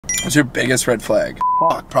What's your biggest red flag?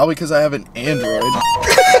 Fuck, probably because I have an Android.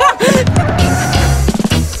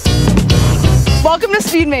 Welcome to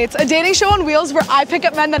Speedmates, a dating show on wheels where I pick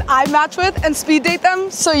up men that I match with and speed date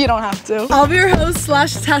them so you don't have to. I'll be your host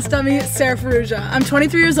slash test dummy, Sarah Farrugia. I'm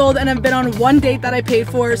 23 years old and I've been on one date that I paid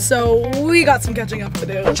for, so we got some catching up to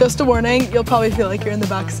do. Just a warning, you'll probably feel like you're in the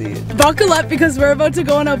backseat. Buckle up because we're about to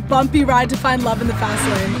go on a bumpy ride to find love in the fast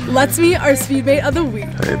lane. Let's meet our speedmate of the week.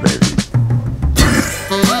 Hey, baby.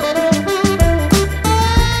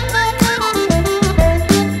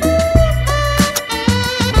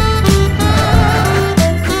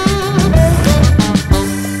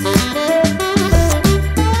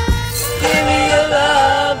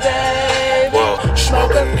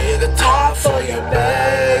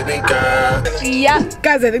 Yeah,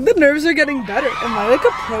 guys, I think the nerves are getting better. Am I like a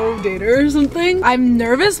pro dater or something? I'm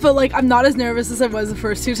nervous, but like I'm not as nervous as I was the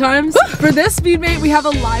first two times. For this speedmate, we have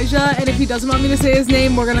Elijah, and if he doesn't want me to say his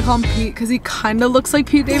name, we're gonna call him Pete because he kind of looks like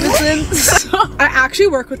Pete Davidson. So, I actually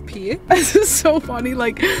work with Pete. This is so funny.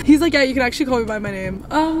 Like, he's like, yeah, you can actually call me by my name.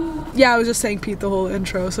 Yeah, I was just saying Pete the whole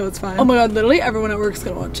intro, so it's fine. Oh my god, literally everyone at work's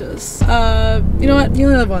gonna watch this. You know what? You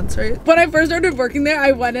only live once, right? When I first started working there,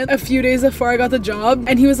 I went in a few days before I got the job,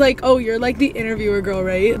 and he was like, oh, you're like the interviewer girl,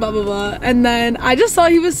 right? Blah blah blah. And then I just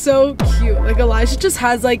thought he was so cute. Like, Elijah just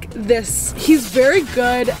has like this, he's very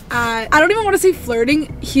good at, I don't even want to say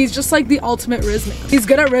flirting, he's just like the ultimate riz man. He's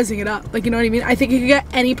good at rizzing it up, like, you know what I mean? I think he could get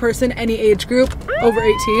any person, any age group over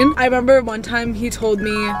 18. I remember one time he told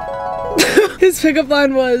me his pickup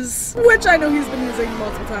line was, which I know he's been using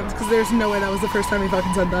multiple times because there's no way that was the first time he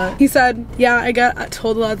fucking said that. He said, yeah, I got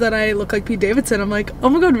told a lot that I look like Pete Davidson. I'm like, oh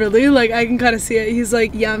my god, really? Like, I can kind of see it. He's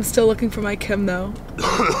like, yeah, I'm still looking for my Kim though.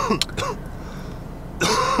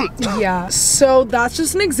 Yeah, so that's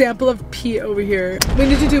just an example of Pete over here. We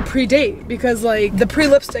need to do pre-date because like the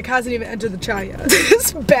pre-lipstick hasn't even entered the chat yet.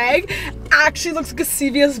 This bag actually looks like a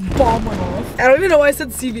CVS bomb went off. I don't even know why I said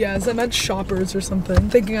CVS. I meant Shoppers or something.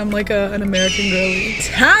 Thinking I'm like an American girly.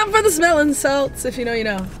 Time for the smelling salts. If you know, you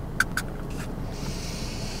know.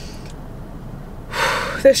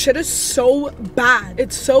 This shit is so bad.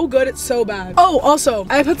 It's so good, it's so bad. Oh, also,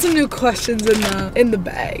 I put some new questions in the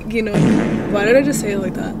bag, you know. Why did I just say it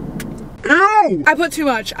like that? Ew! I put too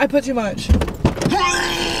much. I put too much.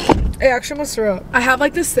 I actually almost threw up. I have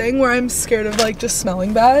like this thing where I'm scared of like just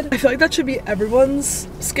smelling bad. I feel like that should be everyone's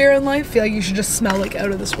scare in life. I feel like you should just smell like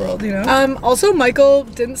out of this world, you know? Also, Michael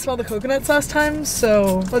didn't smell the coconuts last time,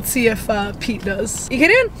 so let's see if Pete does. You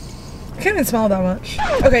can't even smell that much.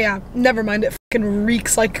 Okay, yeah, never mind. It fucking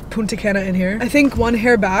reeks like Punta Cana in here. I think one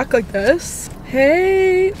hair back like this.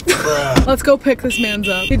 Hey. Let's go pick this man's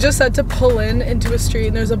up. He just said to pull into a street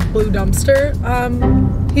and there's a blue dumpster.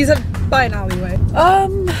 He's by an alleyway.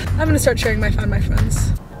 I'm gonna start sharing my Find My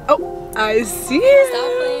Friends. Oh, I see it.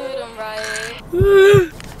 Stop playing with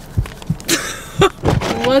him,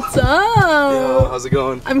 right? What's up? Yo, how's it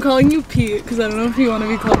going? I'm calling you Pete because I don't know if you want to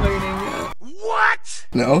be called by your name yet. What?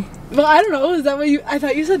 No? Well, I don't know. Is that what you? I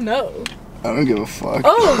thought you said no. I don't give a fuck.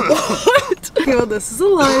 Oh, what? Yo, this is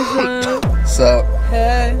Elijah. What's up?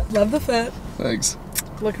 Hey, love the fit. Thanks.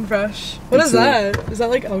 Looking fresh. What is that? Is that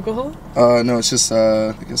like alcohol? No, it's just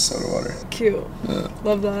like a soda water. Cute. Yeah.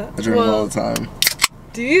 Love that. I drink it all the time.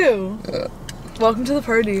 Do you? Yeah. Welcome to the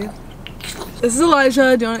party. This is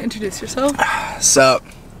Elijah. Do you want to introduce yourself? Sup?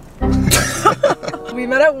 We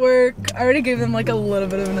met at work. I already gave them like a little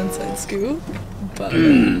bit of an inside scoop, but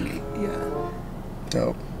yeah.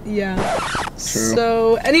 Dope. Yeah. True.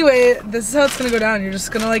 So anyway, this is how it's gonna go down. You're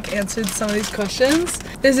just gonna like answer some of these questions.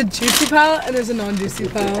 There's a juicy pal and there's a non-juicy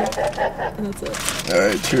pal, and that's it.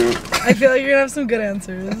 Alright, true. I feel like you're gonna have some good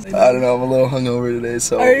answers. I don't know, I'm a little hungover today,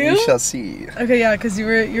 so Are you? we shall see. Okay, yeah, because you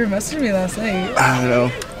were messaging me last night. I don't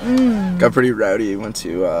know. Got pretty rowdy, went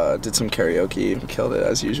to, did some karaoke, killed it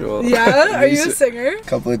as usual. Yeah? Are you a singer?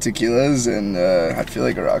 Couple of tequilas, and I feel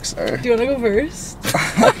like a rock star. Do you want to go first?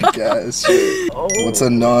 I guess. Sure. Oh. What's a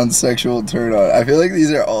non-sexual turn on? I feel like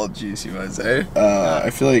these are all juicy ones, eh? I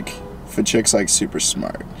feel like if a chick's like super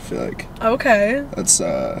smart, I feel like Okay. that's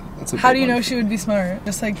a How big do you know one. she would be smart?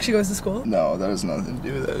 Just like she goes to school? No, that has nothing to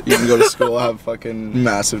do with it. You can go to school, have a fucking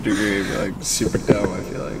massive degree, be like super dumb, I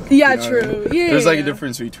feel like. Yeah, You know what I true. mean? Yeah, There's like yeah. a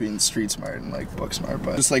difference between street smart and like book smart,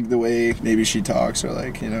 but just like the way maybe she talks or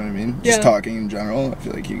like, you know what I mean? Just Yeah. talking in general, I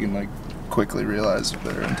feel like you can like quickly realize if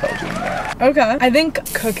they're intelligent or not. Okay. I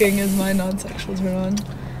think cooking is my non-sexual turn on.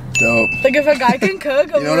 Dope. Like if a guy can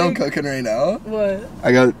cook, I'm You know what I'm like, cooking right now? what?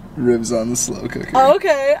 I got ribs on the slow cooker. Oh,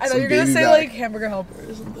 okay. I thought Some you were gonna baby say back. like hamburger helper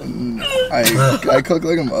or something. No, I cook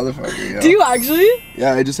like a motherfucker, yo. Do you actually?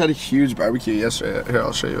 Yeah, I just had a huge barbecue yesterday. Here,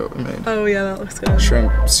 I'll show you what we made. Oh yeah, that looks good.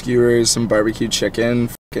 Shrimp skewers, some barbecue chicken,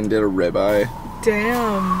 and did a ribeye.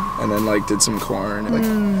 Damn. And then like did some corn.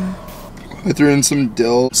 Like I threw in some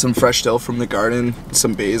dill, some fresh dill from the garden,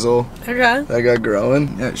 some basil. Okay. That got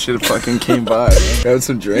growing. Yeah, should have fucking came by. Got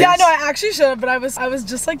some drinks. Yeah, no, I actually should have, but I was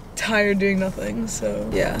just like tired doing nothing, so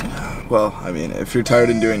yeah. Well, I mean, if you're tired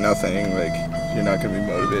and doing nothing, like you're not gonna be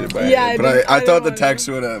motivated by Yeah, it. But I thought the text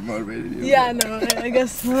would have motivated you. Yeah, no, I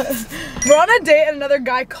guess not. We're on a date and another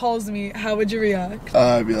guy calls me. How would you react?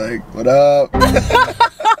 I'd be like, what up?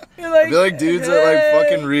 You're like, I feel like dudes that like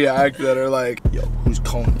fucking react that are like, yo, who's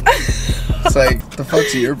calling me? It's like, the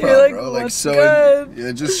fuck's your problem, like, bro? Like, so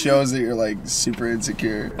it just shows that you're like super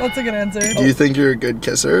insecure. That's a good answer. Do you think you're a good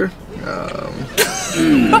kisser?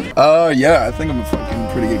 Yeah, I think I'm a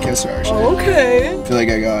fucking pretty good kisser actually. Okay. I feel like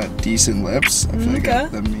I got decent lips. I feel like Okay.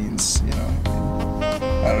 that means, you know,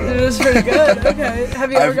 I don't know. It was pretty good. Okay.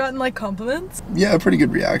 Have you ever gotten like compliments? Yeah, pretty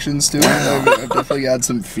good reactions to it. I've definitely got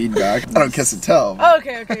some feedback. I don't kiss and tell. Oh,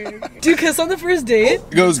 okay. Do you kiss on the first date? It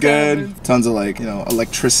goes good. Tons of like, you know,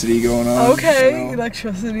 electricity going on. Okay, you know?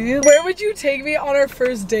 electricity. Where would you take me on our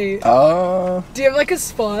first date? Do you have like a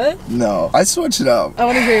spot? No. I switch it up. I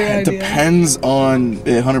want to hear your It idea. depends on,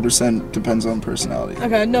 it 100% depends on personality.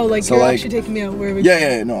 Okay, no, like So, you're like- actually taking me out. Where would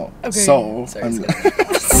Yeah, no. Okay. So, Sorry,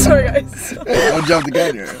 sorry guys. don't jump the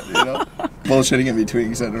gun here, you know? Bullshitting in between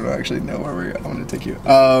because I don't actually know where I want to take you.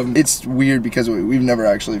 It's weird because we've never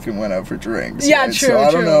actually went out for drinks. Yeah, right? true, So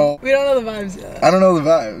I don't know. We don't know the vibes yet. I don't know the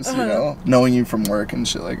vibes, you know? Knowing you from work and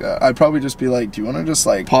shit like that. I'd probably just be like, do you want to just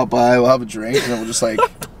like pop by, we'll have a drink, and then we'll just like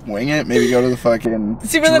wing it? Maybe go to the fucking...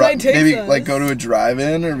 See where the night takes maybe us. like go to a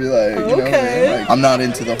drive-in or be like, you know what I Okay. mean? Like, I'm not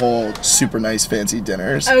into the whole super nice fancy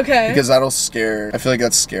dinners. Okay. Because that'll scare, I feel like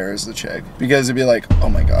that scares the chick. Because it'd be like, oh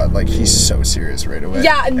my god, like he's so serious right away.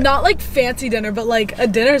 Yeah, not like fancy dinner, but like a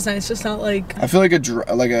dinner's nice, just not like... I feel like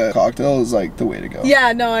a cocktail is like the way to go.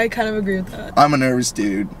 Yeah, no, I kind of agree with that. I'm a nervous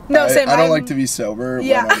dude. No, same. I don't I'm- like to be sober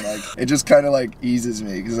Yeah. when I'm like, it just kind of like eases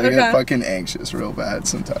me because I Okay. get fucking anxious real bad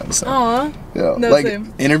sometimes. So, Aw. yeah. No, like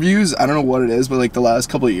same. interviews, I don't know what it is, but like the last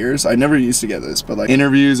couple of years, I never used to get this, but like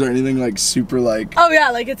interviews or anything like super like, Oh yeah,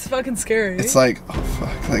 like it's fucking scary. it's like, oh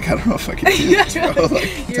fuck, like I don't know if I can do this, bro.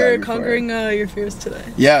 Like, You're time before. conquering your fears today.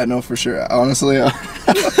 Yeah, no, for sure. Honestly,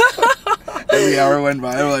 every hour went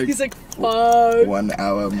by, I'm like, He's like, fuck. 1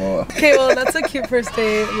 hour more. Okay, well, that's a cute first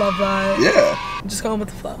date. Love that. Yeah. Just go on with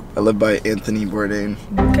the flow. I live by Anthony Bourdain.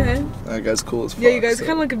 Okay. That guy's cool as fuck. Yeah, you guys so.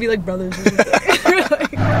 kind of like could be like brothers. Or something. Like,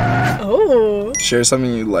 oh. Share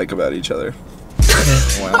something you like about each other.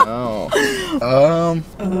 Wow.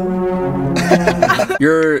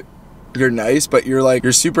 You're nice, but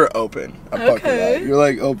you're super open. I'm fucking Okay. that. You're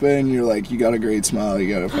like open. You're like you got a great smile.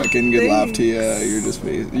 You got a fucking good laugh to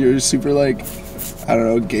you. You're super like, I don't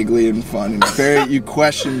know, giggly and fun and you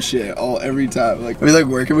question shit every time. Like I'll be like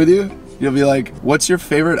working with you. You'll be like, what's your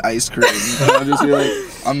favorite ice cream? And I'll just be like,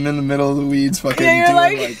 I'm in the middle of the weeds fucking Yeah, you're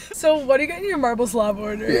doing like, so what do you get in your marble slab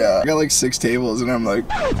order? yeah. I got like 6 tables and I'm like,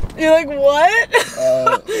 You're like, what?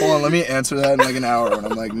 hold on, let me answer that in like an hour when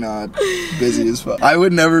I'm like not busy as fuck. I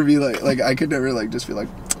would never be like I could never like just be like,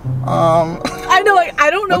 I know, like, I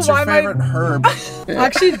don't know what's why your favorite herb? Yeah.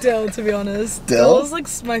 Actually, dill, to be honest. Dill? Dill is like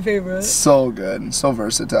my favorite. So good, so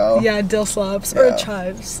versatile. Yeah, dill slaps. Or Yeah.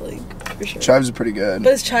 chives, like, for sure. Chives are pretty good.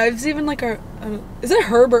 But is chives even like is it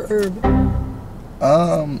herb or herb?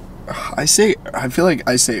 I feel like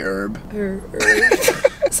I say herb. Herb.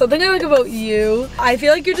 Something I like about you, I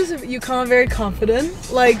feel like you come out very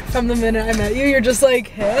confident. Like, from the minute I met you, you're just like,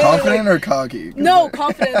 hey. Confident like, or cocky? No,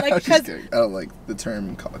 confident. Like, Just because, kidding. I don't like the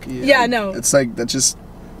term cocky. Yeah, no. It's like, that just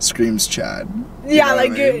screams Chad. You yeah, know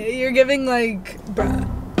like, what I mean? you're giving, like, bruh.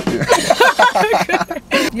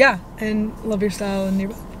 Yeah, and love your style and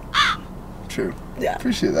your True. Yeah.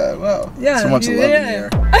 Appreciate that. Wow. Yeah, So much love in here.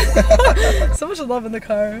 So much love in the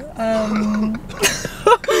car.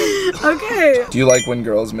 Okay. Do you like when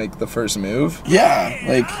girls make the first move? Yeah,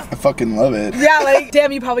 like I fucking love it. Yeah, like,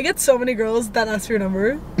 damn, you probably get so many girls that ask for your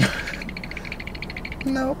number.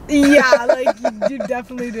 No. Yeah, like, you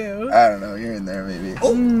definitely do. I don't know, you're in there maybe.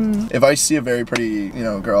 If I see a very pretty,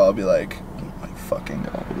 girl, I'll be like, oh my fucking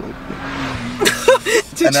god.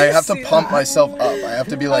 Did And I you have to see pump that? myself up. I have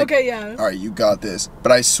to be like, Okay, yeah. all right, you got this.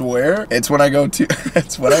 But I swear, it's when I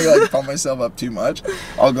like pump myself up too much,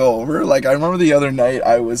 I'll go over. Like, I remember the other night,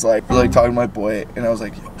 I was like talking to my boy, and I was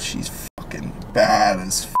like, yo, she's fucking bad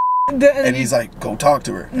as f. And he's like, go talk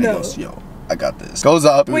to her. And he goes, yo, I got this. Goes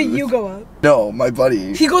up. Wait, you go up? No, my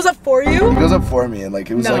buddy. He goes up for you? He goes up for me, and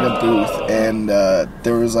like it was like a booth, and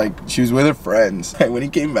there was like she was with her friends. And when he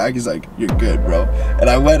came back, he's like, "You're good, bro." And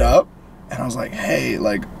I went up, and I was like, "Hey,"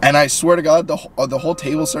 like, and I swear to God, the whole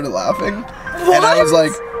table started laughing, and I was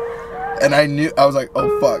like, And I knew, I was like,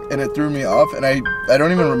 oh fuck, and it threw me off, and I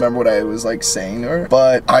don't even remember what I was like saying to her,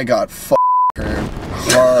 but I got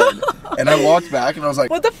hard. And I walked back and I was like,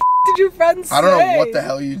 what the did your friends say? I don't know what the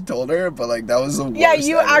hell you told her, but like that was the worst. Yeah,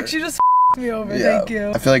 you ever. actually just me over. Yeah. Thank you.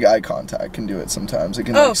 I feel like eye contact can do it sometimes. It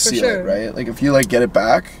can Oh, like for seal sure. it, right? Like if you like get it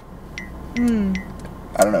back.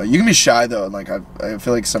 I don't know. You can be shy though, and like I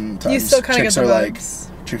feel like sometimes You still kind of chicks get are the like vibes.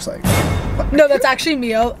 chicks like. No, that's actually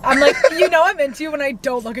me. I'm like, you know, I'm into you when I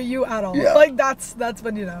don't look at you at all. Yeah. Like that's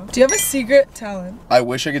when you know. Do you have a secret talent? I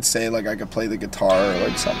wish I could say like I could play the guitar or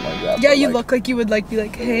like something like that. Yeah, but, you like, look like you would like be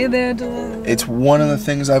like, hey there. It's one of the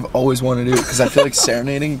things I've always wanted to do because I feel like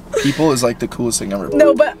serenading people is like the coolest thing ever.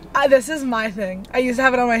 No, but this is my thing. I used to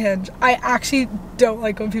have it on my Hinge. I actually don't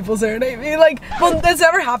like when people serenade me. Like, well, that's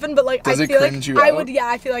never happened, but like, Does I it feel cringe like you I out? would. Yeah,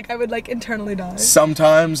 I feel like I would like internally die.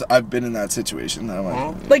 Sometimes I've been in that situation that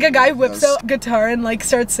I'm Like a guy whips out guitar and like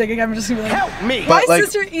starts singing. I'm just gonna be like, help me. My But, like,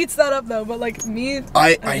 sister eats that up though, but like me.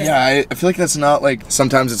 I feel like that's not like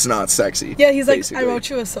sometimes it's not sexy. Yeah, he's like, basically. I wrote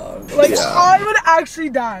you a song. Like, Yeah. I would actually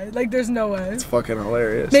die. Like, there's no way. It's fucking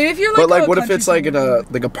hilarious. Maybe if you're like, But like, a what if country it's like in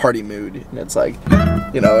singer. a party mood and it's like,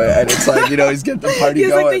 you know, and it's like, you know, he's getting the party He's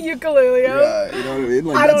going. like the ukulele. Yeah, you know what I mean?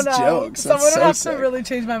 Like I don't that's know. jokes. Someone That's would so have sick. to really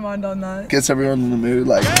change my mind on that. Gets everyone in the mood.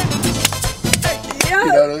 Like, Yeah.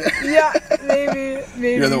 you know what I mean? Yeah,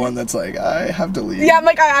 maybe. You're the one that's like, I have to leave. Yeah, I'm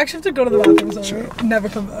like, I actually have to go to the bathroom, so never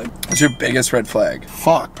come back. What's your biggest red flag?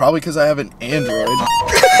 Fuck, probably because I have an Android.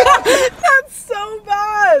 That's so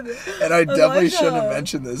bad. And I definitely Elijah. shouldn't have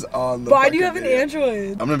mentioned this on the Why do you have fucking an video.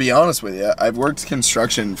 Android? I'm gonna be honest with you. I've worked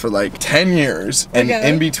construction for like 10 years, and Okay.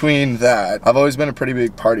 in between that, I've always been a pretty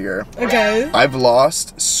big partier. Okay. I've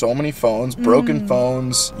lost so many phones, broken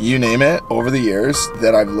phones, you name it, over the years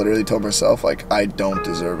that I've literally told myself like I don't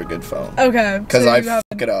deserve a good phone Okay. because so I you have-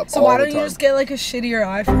 fuck it up So all why the don't time. you just get like a shittier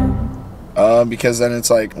iPhone? Because then it's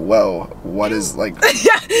like, whoa, what is like?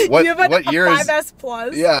 Yeah. What- you have what year is- 5S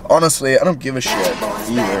Plus. Yeah, honestly, I don't give a shit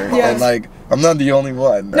either, Yeah. and like I'm not the only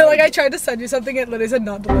one. No, like I tried to send you something, it literally said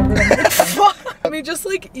not delivered. I'm like, fuck. Let me just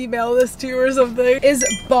like email this to you or something. Is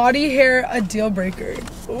body hair a deal breaker?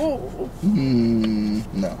 Ooh.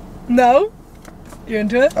 No, No? You're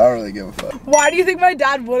into it? I don't really give a fuck. Why do you think my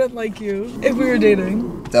dad wouldn't like you if we were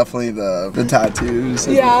dating? Definitely the tattoos.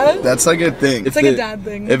 Yeah? That's like a thing. It's like a dad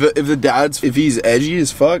thing. If he's edgy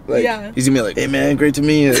as fuck, like Yeah. he's gonna be like, hey man, great to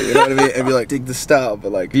meet you. You know what I mean? And be like, dig the style.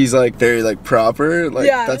 But like he's like very like proper. Like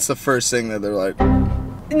Yeah. that's the first thing that they're like.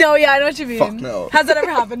 No, yeah, I know what you mean. Fuck no. Has that ever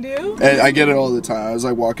happened to you? And I get it all the time. I was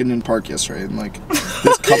like walking in park yesterday, and like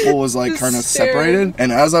this couple was like Just kind of staring. separated.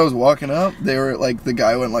 And as I was walking up, they were like the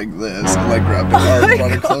guy went like this and like grabbed the car and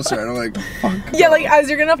brought it closer. And I'm like, fuck. Yeah, no. like as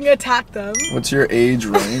you're gonna attack them. What's your age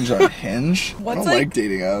range on Hinge? I What's, don't like- like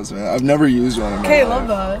dating apps, man. I've never used one. In my Okay, life. love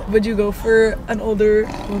that. Would you go for an older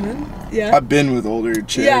woman? Yeah. I've been with older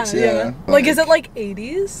chicks, yeah. Like, is it like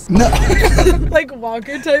 80s? No. Like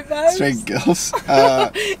Walker type vibes? Straight gilfs.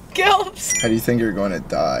 Gilfs. How do you think you're going to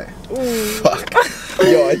die? Ooh. Fuck.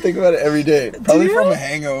 Yo, I think about it every day. Probably you? from a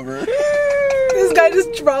hangover. This guy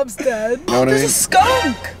just drops dead. know what I There's mean? a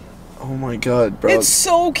skunk. Oh my god, bro. It's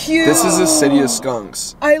so cute. This is a city of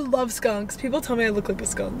skunks. I love skunks. People tell me I look like a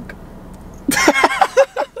skunk.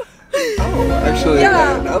 Actually,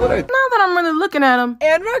 Yeah. now that I'm really looking at him.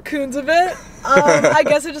 And raccoons a bit. I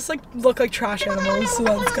guess I just like look like trash animals, so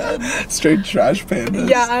that's good. straight trash pandas.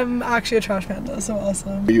 Yeah, I'm actually a trash panda, so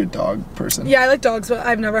awesome. Are you a dog person? Yeah, I like dogs, but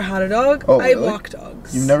I've never had a dog. Oh, I really? walk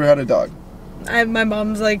dogs. You've never had a dog? My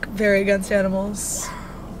mom's like very against animals.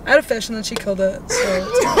 I had a fish and then she killed it,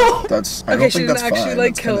 so That's. I okay, don't she think didn't that's actually fine.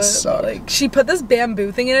 like That's kill gonna it. suck. Like she put this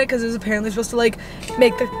bamboo thing in it because it was apparently supposed to like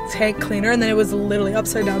make the tank cleaner, and then it was literally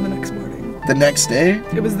upside down the next morning. The next day?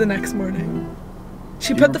 It was the next morning. She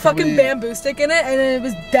You put were the fucking probably- bamboo stick in it, and it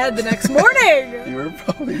was dead the next morning. You were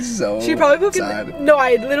probably so She probably fucking sad. no.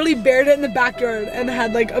 I literally buried it in the backyard and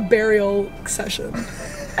had like a burial session,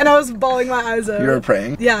 and I was bawling my eyes out. You were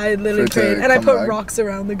praying? Yeah, I literally For it to prayed, and I come put back? rocks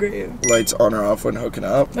around the grave. Lights on or off when hooking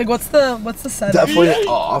up? Like, what's the setting? Definitely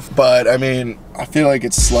off, but I mean, I feel like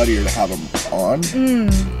it's sluttier to have them on.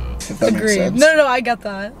 If that makes Agreed. sense. No, I get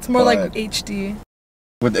that. It's more like But- HD.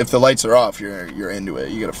 If the lights are off, you're into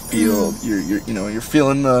it. You gotta feel you're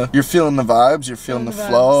feeling the vibes, you're feeling the the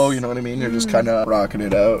flow. vibes. You know what I mean? You're just kind of rocking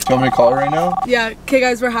it out. Do you want me to call her right now? Yeah. Okay,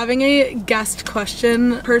 guys, we're having a guest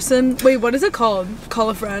question person. Wait, what is it called?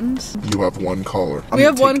 Call a friend. You have one caller. We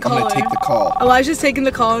have one I'm caller. gonna take the call. Elijah's taking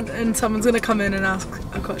the call, and someone's gonna come in and ask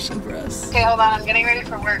a question for us. Okay, hold on. I'm getting ready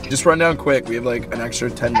for work. Just run down quick. We have like an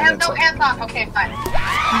extra 10 I have minutes. no pants on. Okay, fine.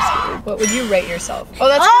 What would you rate yourself? Oh,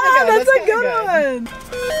 that's Oh, kinda good. that's a kinda good one.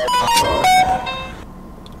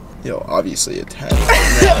 Yo, obviously a 10.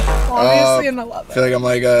 Obviously an 11. I feel like I'm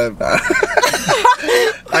like a...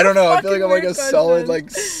 I don't know, I feel like I'm like a solid like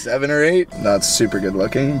 7 or 8. Not super good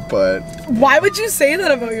looking, but... Why would you say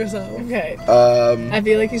that about yourself? Okay. I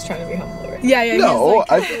feel like he's trying to be humble. Right? Yeah, yeah. No,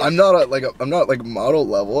 he's like, I'm not I'm not like model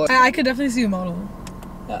level. I could definitely see you model.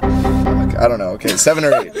 I don't know. Okay, 7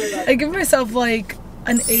 or 8. I give myself like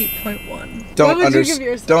an 8.1. Don't What would you give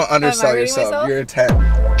yourself? Don't undersell rating yourself. myself? You're a 10.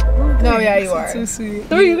 No, yeah, you That's are. so sweet.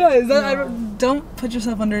 So are you guys. Don't put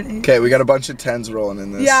yourself under an 8. Okay, we got a bunch of 10s rolling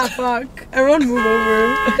in this. Yeah, fuck. Everyone move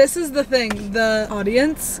over. This is the thing. The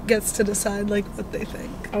audience gets to decide like what they think.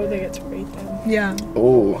 Oh, they get to rate them. Yeah.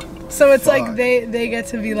 Oh. So it's Fuck. like they get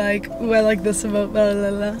to be like, ooh, I like this about blah blah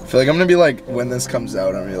blah. I feel like I'm gonna be like, when this comes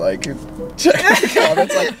out, I'm gonna be like, check the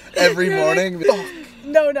comments like every morning. Oh,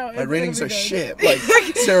 No. my ratings are shit. Like,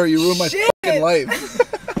 Sarah, you ruined my fucking life.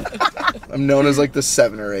 I'm known as like the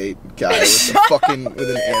 7 or 8 guy with an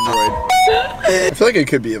Android. I feel like it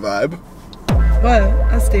could be a vibe. What?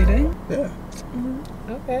 Us dating? Yeah.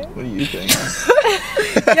 Okay. What do you think?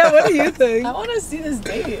 Yeah, what do you think? I want to see this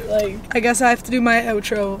date. Like, I guess I have to do my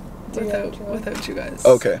outro Do your outro. without you guys.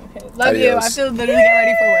 Okay. love you. I Adios. have to literally get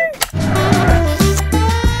ready for work.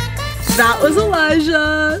 That was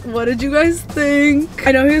Elijah. What did you guys think?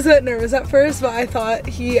 I know he was a bit nervous at first, but I thought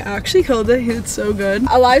he actually killed it. He did so good.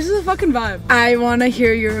 Elijah's a fucking vibe. I want to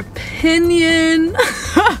hear your opinion.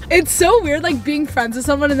 It's so weird like being friends with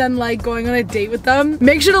someone and then like going on a date with them.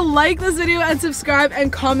 Make sure to like this video and subscribe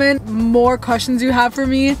and comment more questions you have for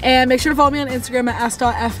me. And make sure to follow me on Instagram at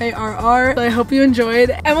s.farr. I hope you enjoyed.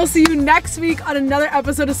 And we'll see you next week on another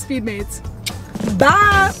episode of Speedmates.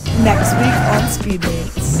 Bye! Next week on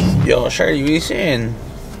Speedmates. Yo, Sherry, what you saying?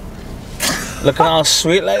 Looking all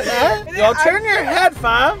sweet like that? Yo, turn your head,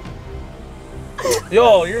 fam.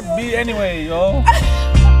 Yo, you're beat anyway, yo.